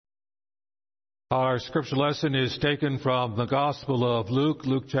Our scripture lesson is taken from the Gospel of Luke,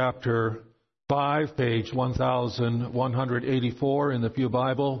 Luke chapter 5, page 1184 in the Pew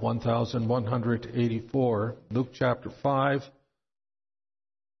Bible, 1184. Luke chapter 5,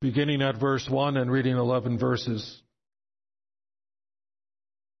 beginning at verse 1 and reading 11 verses.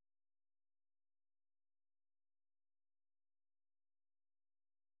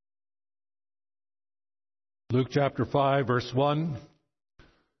 Luke chapter 5, verse 1.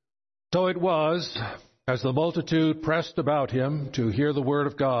 So it was, as the multitude pressed about him to hear the word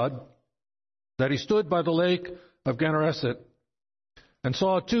of God, that he stood by the lake of Gennesaret and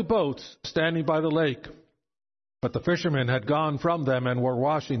saw two boats standing by the lake. But the fishermen had gone from them and were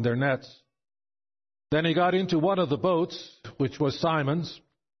washing their nets. Then he got into one of the boats, which was Simon's,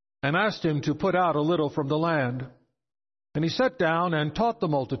 and asked him to put out a little from the land. And he sat down and taught the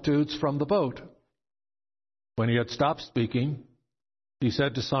multitudes from the boat. When he had stopped speaking, he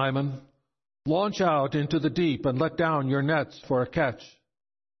said to Simon, "Launch out into the deep and let down your nets for a catch."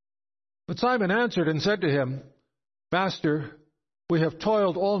 But Simon answered and said to him, "Master, we have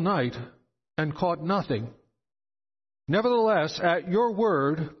toiled all night and caught nothing. Nevertheless, at your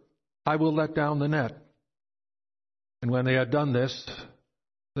word, I will let down the net." And when they had done this,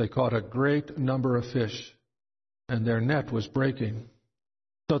 they caught a great number of fish, and their net was breaking.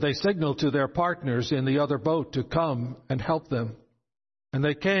 So they signaled to their partners in the other boat to come and help them. And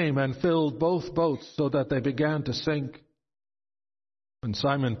they came and filled both boats so that they began to sink. When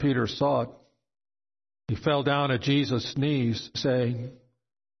Simon Peter saw it, he fell down at Jesus' knees, saying,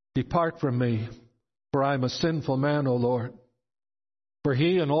 "Depart from me, for I am a sinful man, O Lord." For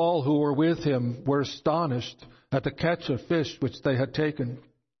he and all who were with him were astonished at the catch of fish which they had taken.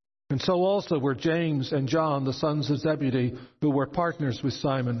 And so also were James and John, the sons of Zebedee, who were partners with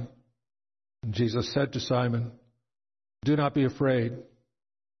Simon. And Jesus said to Simon, "Do not be afraid.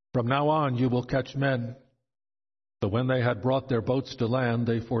 From now on you will catch men." So when they had brought their boats to land,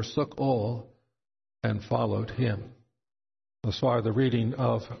 they forsook all and followed him. Thus far the reading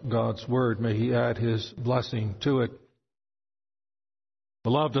of God's word. May he add his blessing to it.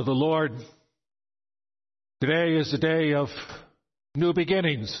 Beloved of the Lord, today is the day of new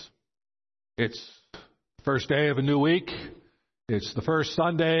beginnings. It's the first day of a new week. It's the first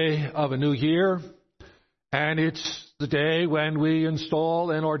Sunday of a new year. And it's the day when we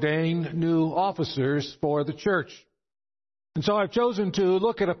install and ordain new officers for the church. And so I've chosen to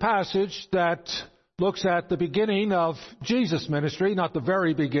look at a passage that looks at the beginning of Jesus' ministry, not the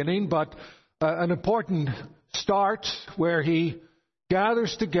very beginning, but an important start where he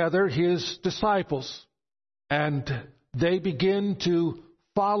gathers together his disciples. And they begin to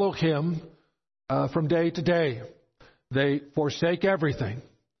follow him from day to day. They forsake everything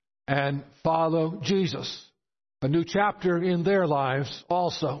and follow Jesus. A new chapter in their lives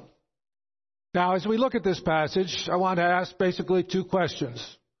also. Now, as we look at this passage, I want to ask basically two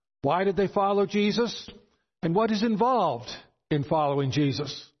questions. Why did they follow Jesus? And what is involved in following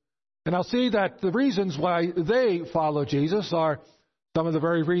Jesus? And I'll see that the reasons why they follow Jesus are some of the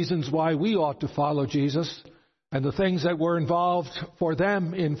very reasons why we ought to follow Jesus. And the things that were involved for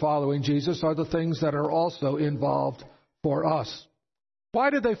them in following Jesus are the things that are also involved for us.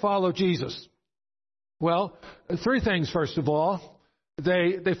 Why did they follow Jesus? Well, three things, first of all.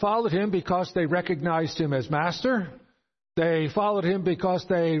 They followed him because they recognized him as master. They followed him because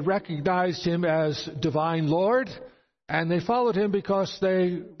they recognized him as divine Lord. And they followed him because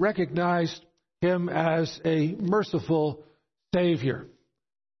they recognized him as a merciful Savior.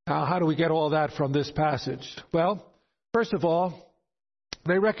 Now, how do we get all that from this passage? Well, first of all,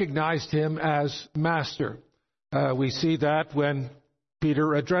 they recognized him as master. We see that when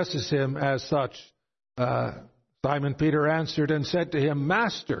Peter addresses him as such. Simon Peter answered and said to him,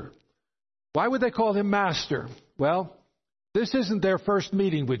 "Master." Why would they call him master? Well, this isn't their first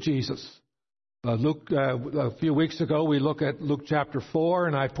meeting with Jesus. Luke, a few weeks ago, we looked at Luke chapter 4,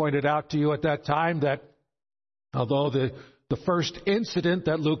 and I pointed out to you at that time that although the first incident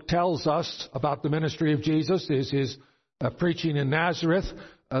that Luke tells us about the ministry of Jesus is his preaching in Nazareth,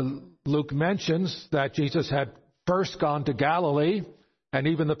 Luke mentions that Jesus had first gone to Galilee. And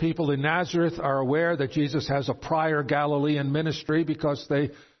even the people in Nazareth are aware that Jesus has a prior Galilean ministry because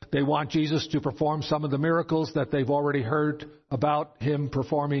they want Jesus to perform some of the miracles that they've already heard about him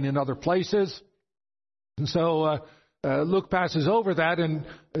performing in other places. And so Luke passes over that and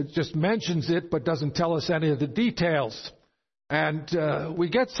just mentions it, but doesn't tell us any of the details. And we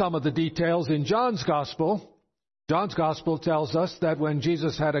get some of the details in John's Gospel. John's Gospel tells us that when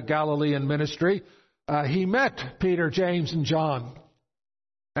Jesus had a Galilean ministry, he met Peter, James, and John.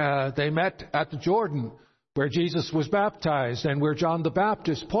 They met at the Jordan where Jesus was baptized and where John the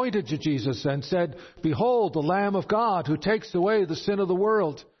Baptist pointed to Jesus and said, "Behold, the Lamb of God who takes away the sin of the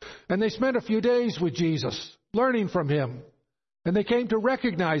world." And they spent a few days with Jesus, learning from him. And they came to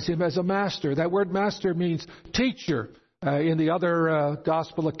recognize him as a master. That word master means teacher. In the other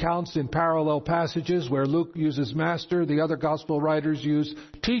gospel accounts, in parallel passages where Luke uses master, the other gospel writers use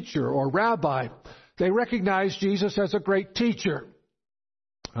teacher or rabbi. They recognized Jesus as a great teacher.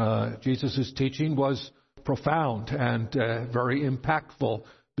 Jesus' teaching was profound and very impactful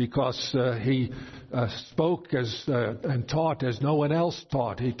because he spoke and taught as no one else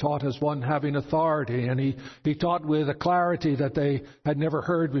taught. He taught as one having authority, and he taught with a clarity that they had never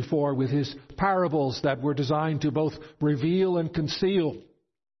heard before, with his parables that were designed to both reveal and conceal.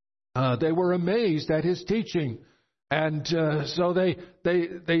 They were amazed at his teaching. And so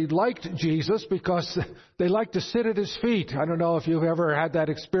they liked Jesus because they liked to sit at his feet. I don't know if you've ever had that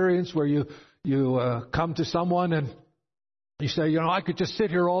experience where you come to someone and you say, I could just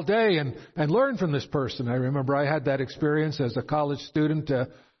sit here all day and learn from this person. I remember I had that experience as a college student. It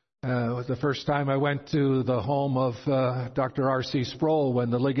was the first time I went to the home of Dr. R.C. Sproul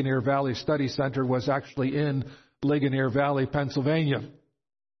when the Ligonier Valley Study Center was actually in Ligonier Valley, Pennsylvania,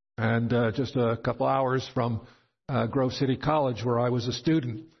 and just a couple hours from Grove City College where I was a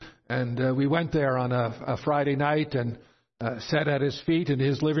student. And we went there on a Friday night and sat at his feet in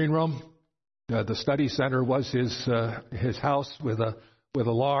his living room. The study center was his house with a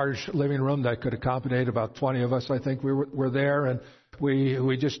large living room that could accommodate about 20 of us. I think we were there, and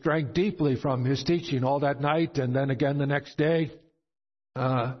we just drank deeply from his teaching all that night, and then again the next day.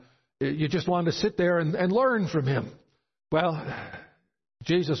 You just wanted to sit there and learn from him. Well,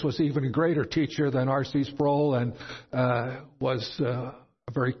 Jesus was even a greater teacher than R.C. Sproul, and was a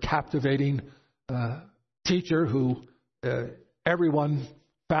very captivating teacher who everyone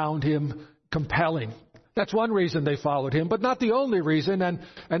found him compelling. That's one reason they followed him, but not the only reason, and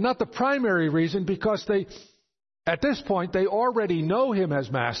not the primary reason, because at this point, they already know him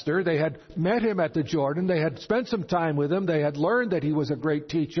as master. They had met him at the Jordan. They had spent some time with him. They had learned that he was a great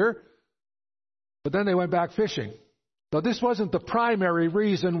teacher. But then they went back fishing. So this wasn't the primary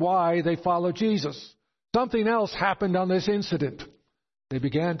reason why they followed Jesus. Something else happened on this incident. They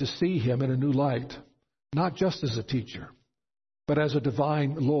began to see him in a new light, not just as a teacher, but as a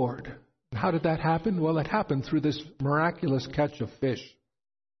divine Lord. How did that happen? Well, it happened through this miraculous catch of fish.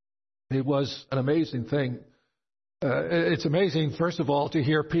 It was an amazing thing. It's amazing, first of all, to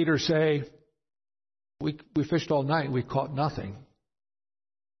hear Peter say, we fished all night and we caught nothing.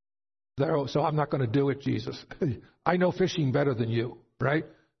 So I'm not going to do it, Jesus. I know fishing better than you, right?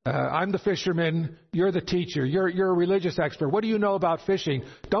 I'm the fisherman. You're the teacher. You're a religious expert. What do you know about fishing?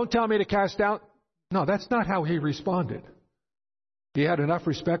 Don't tell me to cast out. No, that's not how he responded. He had enough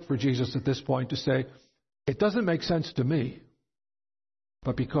respect for Jesus at this point to say, it doesn't make sense to me,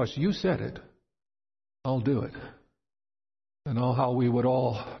 but because you said it, I'll do it. And how we would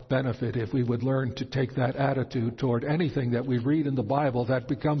all benefit if we would learn to take that attitude toward anything that we read in the Bible that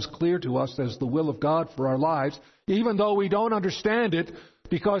becomes clear to us as the will of God for our lives, even though we don't understand it,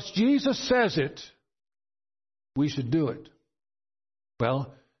 because Jesus says it, we should do it.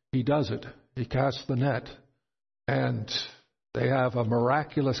 Well, he does it. He casts the net, and they have a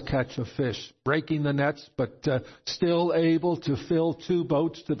miraculous catch of fish, breaking the nets, but still able to fill 2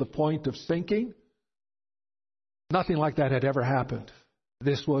 boats to the point of sinking. Nothing like that had ever happened.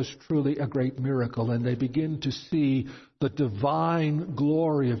 This was truly a great miracle, and they begin to see the divine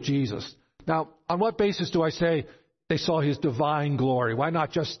glory of Jesus. Now, on what basis do I say they saw his divine glory? Why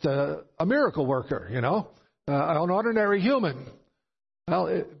not just a miracle worker, an ordinary human?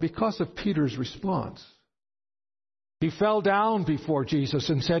 Well, because of Peter's response. He fell down before Jesus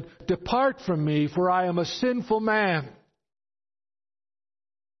and said, "Depart from me, for I am a sinful man."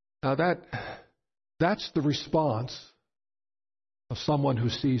 Now that's the response of someone who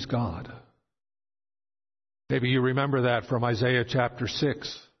sees God. Maybe you remember that from Isaiah chapter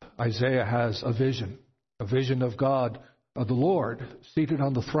 6. Isaiah has a vision of God, of the Lord, seated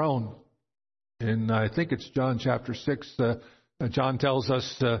on the throne. And I think it's John chapter 6. John tells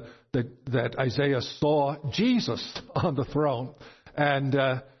us that Isaiah saw Jesus on the throne. And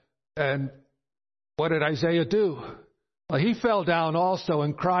what did Isaiah do? Well, he fell down also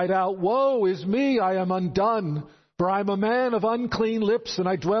and cried out, "Woe is me, I am undone, for I am a man of unclean lips, and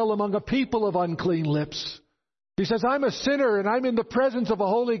I dwell among a people of unclean lips." He says, I'm a sinner, and I'm in the presence of a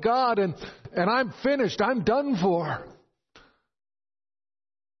holy God, and I'm finished, I'm done for.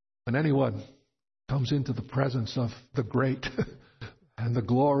 When anyone comes into the presence of the great and the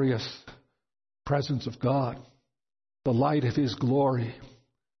glorious presence of God, the light of his glory,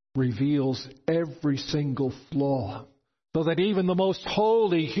 reveals every single flaw, so that even the most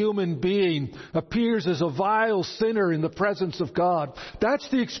holy human being appears as a vile sinner in the presence of God. That's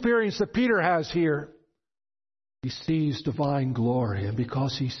the experience that Peter has here. He sees divine glory, and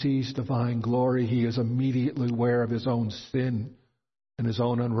because he sees divine glory, he is immediately aware of his own sin and his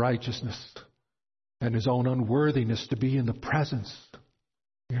own unrighteousness and his own unworthiness to be in the presence.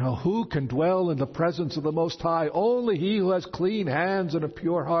 You know, who can dwell in the presence of the Most High? Only he who has clean hands and a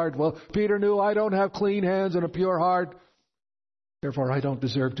pure heart. Well, Peter knew, I don't have clean hands and a pure heart. Therefore, I don't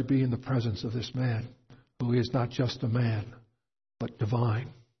deserve to be in the presence of this man, who is not just a man, but divine.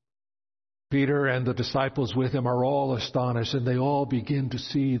 Peter and the disciples with him are all astonished, and they all begin to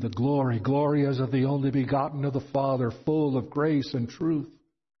see the glory as of the only begotten of the Father, full of grace and truth.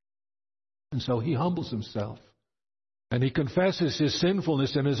 And so he humbles himself, and he confesses his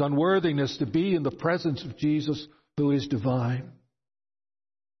sinfulness and his unworthiness to be in the presence of Jesus, who is divine.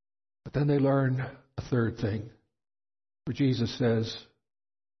 But then they learn a third thing, where Jesus says,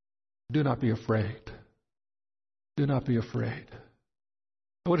 do not be afraid. Do not be afraid.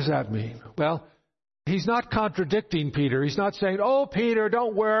 What does that mean? Well, he's not contradicting Peter. He's not saying, oh, Peter,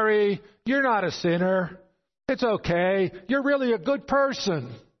 don't worry. You're not a sinner. It's okay. You're really a good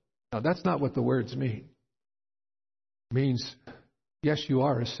person. No, that's not what the words mean. It means, yes, you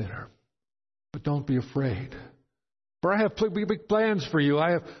are a sinner, but don't be afraid. For I have big plans for you.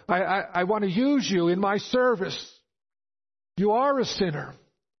 I want to use you in my service. You are a sinner,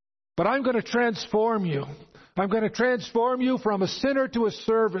 but I'm going to transform you. I'm going to transform you from a sinner to a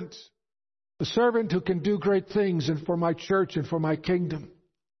servant who can do great things and for my church and for my kingdom.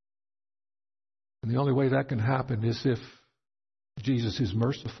 And the only way that can happen is if Jesus is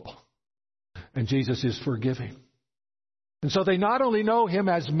merciful and Jesus is forgiving. And so they not only know him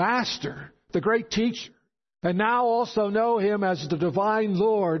as Master, the great teacher, and now also know him as the divine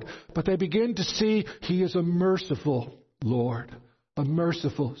Lord, but they begin to see he is a merciful Lord, a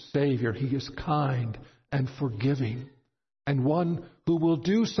merciful Savior. He is kind and forgiving, and one who will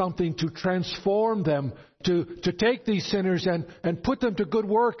do something to transform them, to take these sinners and put them to good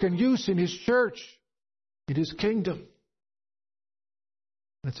work and use in his church, in his kingdom.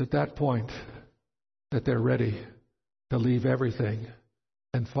 It's at that point that they're ready to leave everything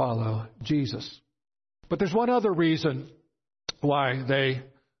and follow Jesus. But there's one other reason why they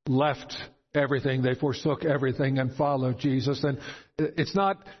left everything, they forsook everything and followed Jesus. And it's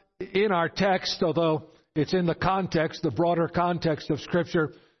not in our text, although it's in the context, the broader context of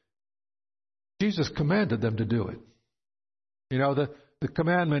Scripture. Jesus commanded them to do it. You know, the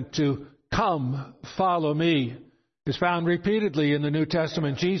commandment to come, follow me, is found repeatedly in the New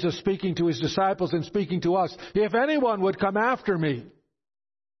Testament. Jesus speaking to his disciples and speaking to us. If anyone would come after me,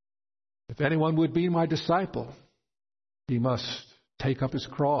 if anyone would be my disciple, he must take up his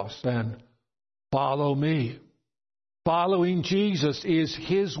cross and follow me. Following Jesus is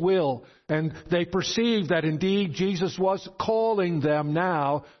his will. And they perceived that indeed Jesus was calling them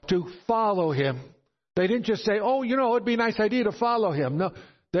now to follow him. They didn't just say, oh, you know, it'd be a nice idea to follow him. No,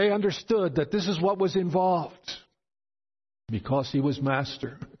 they understood that this is what was involved. Because he was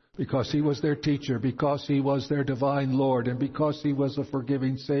Master, because he was their teacher, because he was their divine Lord, and because he was a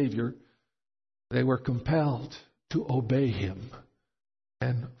forgiving Savior, they were compelled to obey him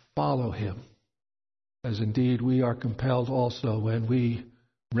and follow him. As indeed we are compelled also when we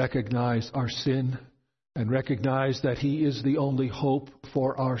recognize our sin and recognize that he is the only hope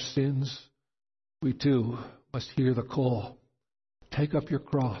for our sins. We too must hear the call. Take up your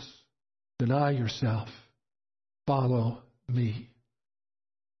cross. Deny yourself. Follow me.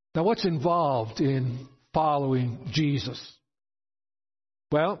 Now, what's involved in following Jesus?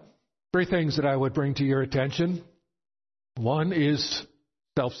 Well, three things that I would bring to your attention. One is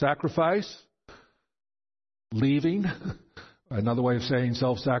self-sacrifice. Leaving. Another way of saying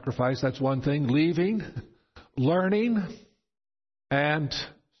self-sacrifice, that's one thing. Leaving, learning, and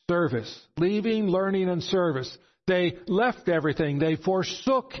service. Leaving, learning, and service. They left everything. They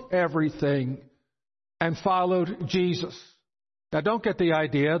forsook everything and followed Jesus. Now, don't get the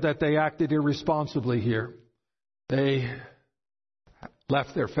idea that they acted irresponsibly here. They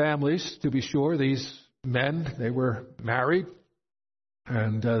left their families, to be sure. These men, they were married,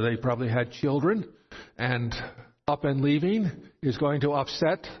 and they probably had children. And up and leaving is going to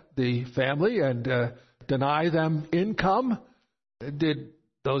upset the family and deny them income. Did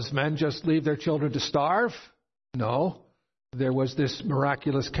those men just leave their children to starve? No. There was this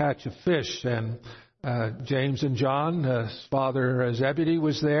miraculous catch of fish, and James and John, his father Zebedee,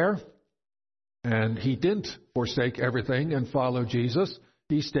 was there, and he didn't forsake everything and follow Jesus.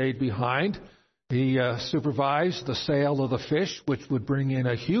 He stayed behind. He supervised the sale of the fish, which would bring in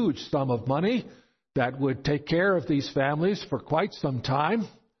a huge sum of money that would take care of these families for quite some time.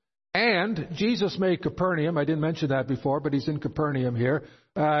 And Jesus made Capernaum, I didn't mention that before, but he's in Capernaum here.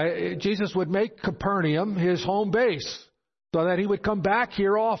 Jesus would make Capernaum his home base so that he would come back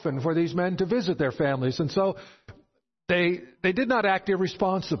here often for these men to visit their families. And so they did not act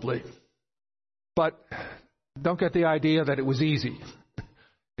irresponsibly. But don't get the idea that it was easy.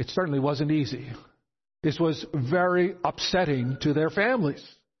 It certainly wasn't easy. This was very upsetting to their families.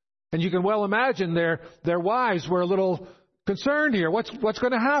 And you can well imagine their wives were a little concerned here. What's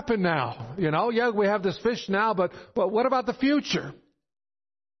going to happen now? You know, yeah, we have this fish now, but what about the future?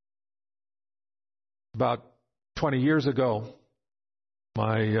 About 20 years ago,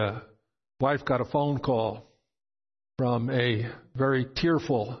 my wife got a phone call from a very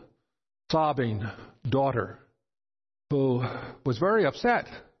tearful, sobbing daughter who was very upset.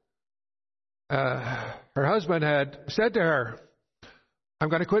 Her husband had said to her, I'm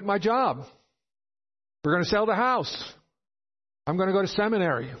going to quit my job. We're going to sell the house. I'm going to go to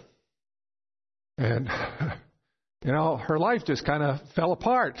seminary. And, you know, her life just kind of fell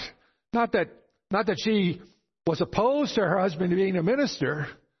apart. Not that she was opposed to her husband being a minister,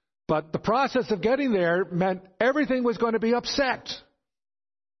 but the process of getting there meant everything was going to be upset.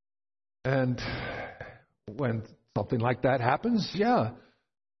 And when something like that happens, yeah,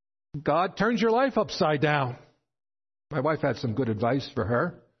 God turns your life upside down. My wife had some good advice for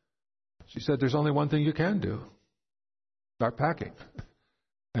her. She said, there's only one thing you can do. Start packing.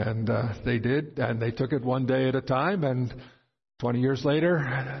 And they did, and they took it one day at a time, and 20 years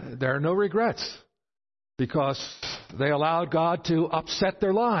later, there are no regrets because they allowed God to upset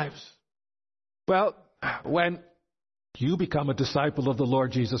their lives. Well, when you become a disciple of the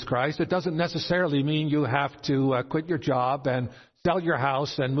Lord Jesus Christ, it doesn't necessarily mean you have to quit your job and sell your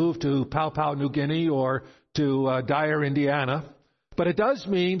house and move to Papua New Guinea or to Dyer, Indiana. But it does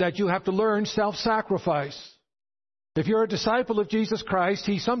mean that you have to learn self-sacrifice. If you're a disciple of Jesus Christ,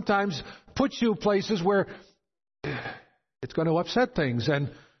 he sometimes puts you places where it's going to upset things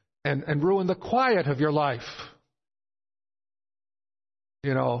and ruin the quiet of your life.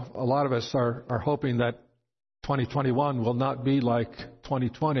 You know, a lot of us are hoping that 2021 will not be like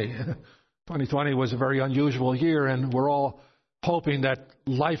 2020. 2020 was a very unusual year, and we're all hoping that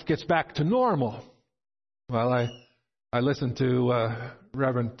life gets back to normal. Well, I listened to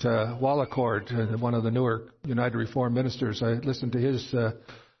Reverend Wallacord, one of the newer United Reformed ministers. I listened to his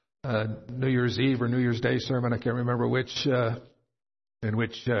New Year's Eve or New Year's Day sermon, I can't remember which, in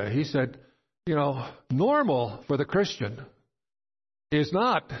which he said, you know, normal for the Christian is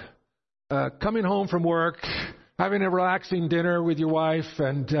not coming home from work, having a relaxing dinner with your wife,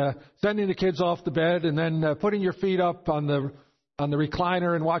 and sending the kids off to bed, and then putting your feet up on the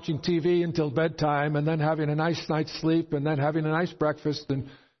recliner and watching TV until bedtime, and then having a nice night's sleep, and then having a nice breakfast, and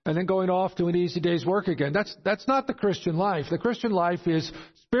then going off to an easy day's work again. That's not the Christian life. The Christian life is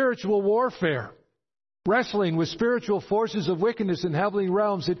spiritual warfare, wrestling with spiritual forces of wickedness in heavenly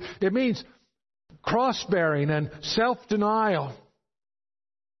realms. It means cross-bearing and self-denial.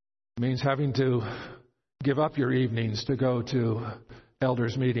 It means having to give up your evenings to go to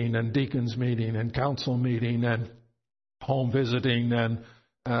elders meeting and deacons meeting and council meeting and home visiting and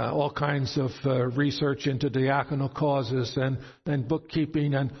all kinds of research into diaconal causes and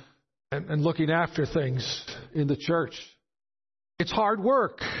bookkeeping and looking after things in the church. It's hard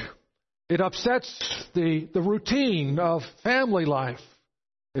work. It upsets the routine of family life.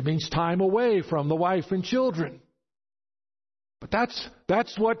 It means time away from the wife and children. But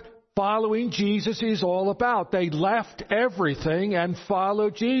that's what following Jesus is all about. They left everything and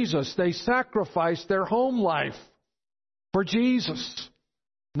followed Jesus. They sacrificed their home life for Jesus.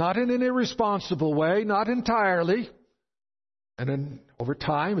 Not in an irresponsible way, not entirely. And then over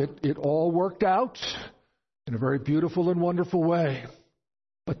time, it all worked out in a very beautiful and wonderful way.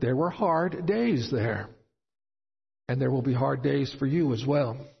 But there were hard days there. And there will be hard days for you as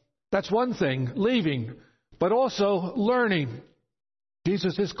well. That's one thing, leaving, but also learning.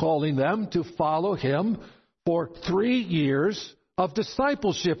 Jesus is calling them to follow him for 3 years of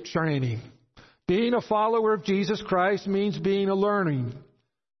discipleship training. Being a follower of Jesus Christ means being a learning.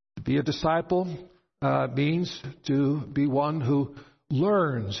 To be a disciple means to be one who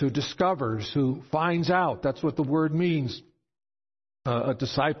learns, who discovers, who finds out. That's what the word means. A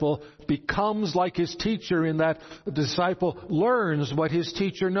disciple becomes like his teacher in that a disciple learns what his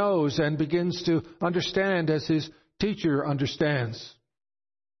teacher knows and begins to understand as his teacher understands.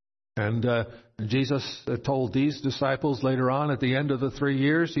 And Jesus told these disciples later on at the end of the 3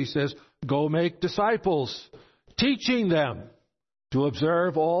 years, he says, go make disciples, teaching them to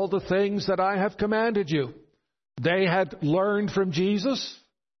observe all the things that I have commanded you. They had learned from Jesus,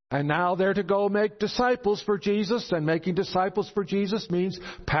 and now they're to go make disciples for Jesus. And making disciples for Jesus means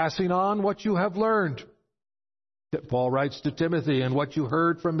passing on what you have learned. Paul writes to Timothy, and what you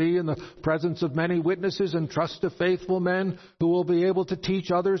heard from me in the presence of many witnesses, entrust to faithful men who will be able to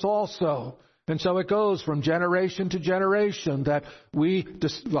teach others also. And so it goes from generation to generation that we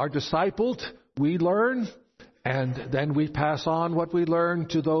are discipled, we learn, and then we pass on what we learn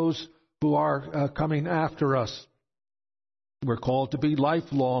to those who are coming after us. We're called to be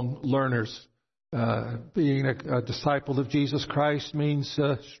lifelong learners. Being a disciple of Jesus Christ means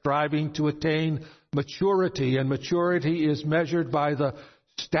striving to attain maturity, and maturity is measured by the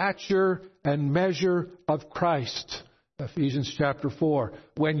stature and measure of Christ. Ephesians chapter 4.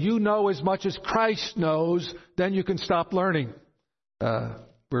 When you know as much as Christ knows, then you can stop learning.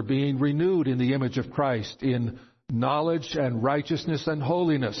 We're being renewed in the image of Christ in knowledge and righteousness and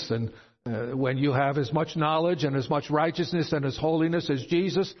holiness. And when you have as much knowledge and as much righteousness and as holiness as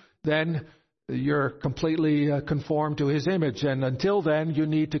Jesus, then you're completely conformed to His image. And until then, you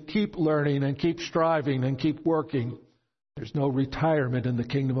need to keep learning and keep striving and keep working. There's no retirement in the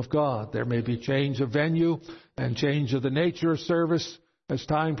kingdom of God. There may be change of venue and change of the nature of service as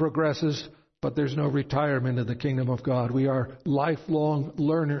time progresses, but there's no retirement in the kingdom of God. We are lifelong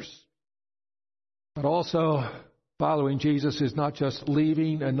learners. But also, following Jesus is not just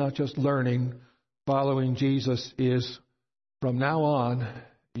leaving and not just learning. Following Jesus is, from now on,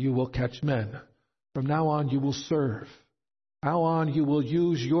 you will catch men. From now on, you will serve. Now on, you will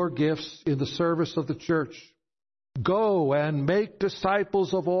use your gifts in the service of the church. Go and make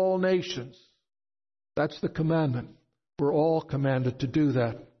disciples of all nations. That's the commandment. We're all commanded to do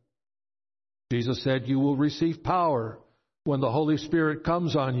that. Jesus said, you will receive power when the Holy Spirit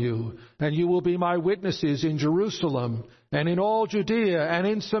comes on you, and you will be my witnesses in Jerusalem and in all Judea and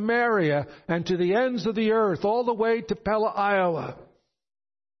in Samaria and to the ends of the earth, all the way to Pella, Iowa.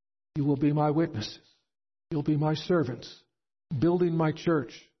 You will be my witnesses. You'll be my servants, building my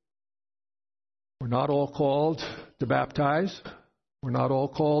church. We're not all called to baptize. We're not all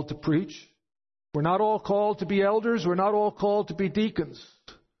called to preach. We're not all called to be elders. We're not all called to be deacons.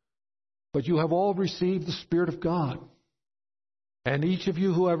 But you have all received the Spirit of God. And each of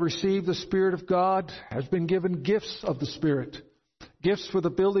you who have received the Spirit of God has been given gifts of the Spirit. Gifts for the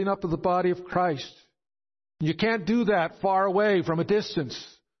building up of the body of Christ. You can't do that far away from a distance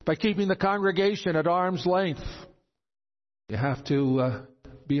by keeping the congregation at arm's length. You have to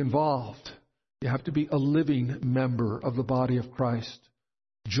be involved. You have to be a living member of the body of Christ.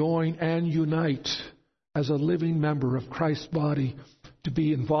 Join and unite as a living member of Christ's body to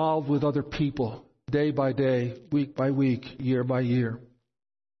be involved with other people day by day, week by week, year by year.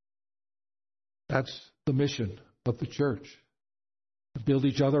 That's the mission of the church. To build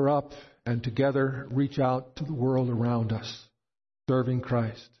each other up and together reach out to the world around us, serving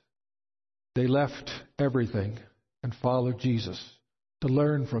Christ. They left everything and followed Jesus to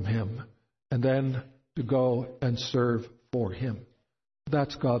learn from Him and then to go and serve for Him.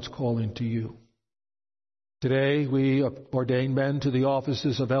 That's God's calling to you. Today we ordain men to the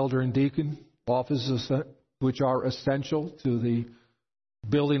offices of elder and deacon, offices which are essential to the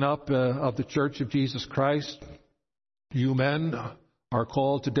building up of the Church of Jesus Christ. You men are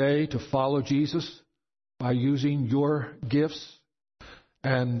called today to follow Jesus by using your gifts,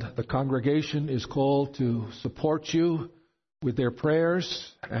 and the congregation is called to support you with their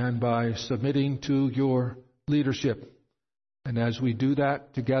prayers and by submitting to your leadership. And as we do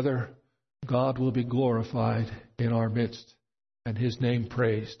that together, God will be glorified in our midst and His name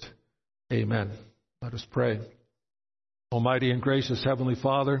praised. Amen. Let us pray. Almighty and gracious Heavenly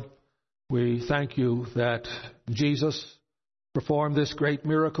Father, we thank you that Jesus performed this great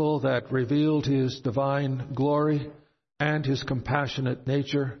miracle that revealed His divine glory and His compassionate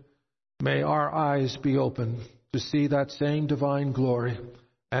nature. May our eyes be open to see that same divine glory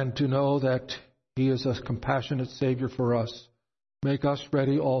and to know that He is a compassionate Savior for us. Make us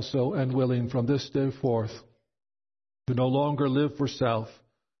ready also and willing from this day forth to no longer live for self,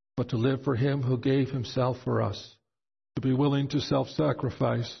 but to live for Him who gave Himself for us, to be willing to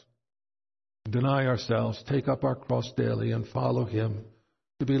self-sacrifice, deny ourselves, take up our cross daily, and follow Him,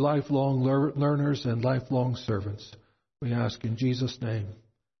 to be lifelong learners and lifelong servants. We ask in Jesus' name,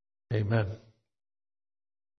 amen.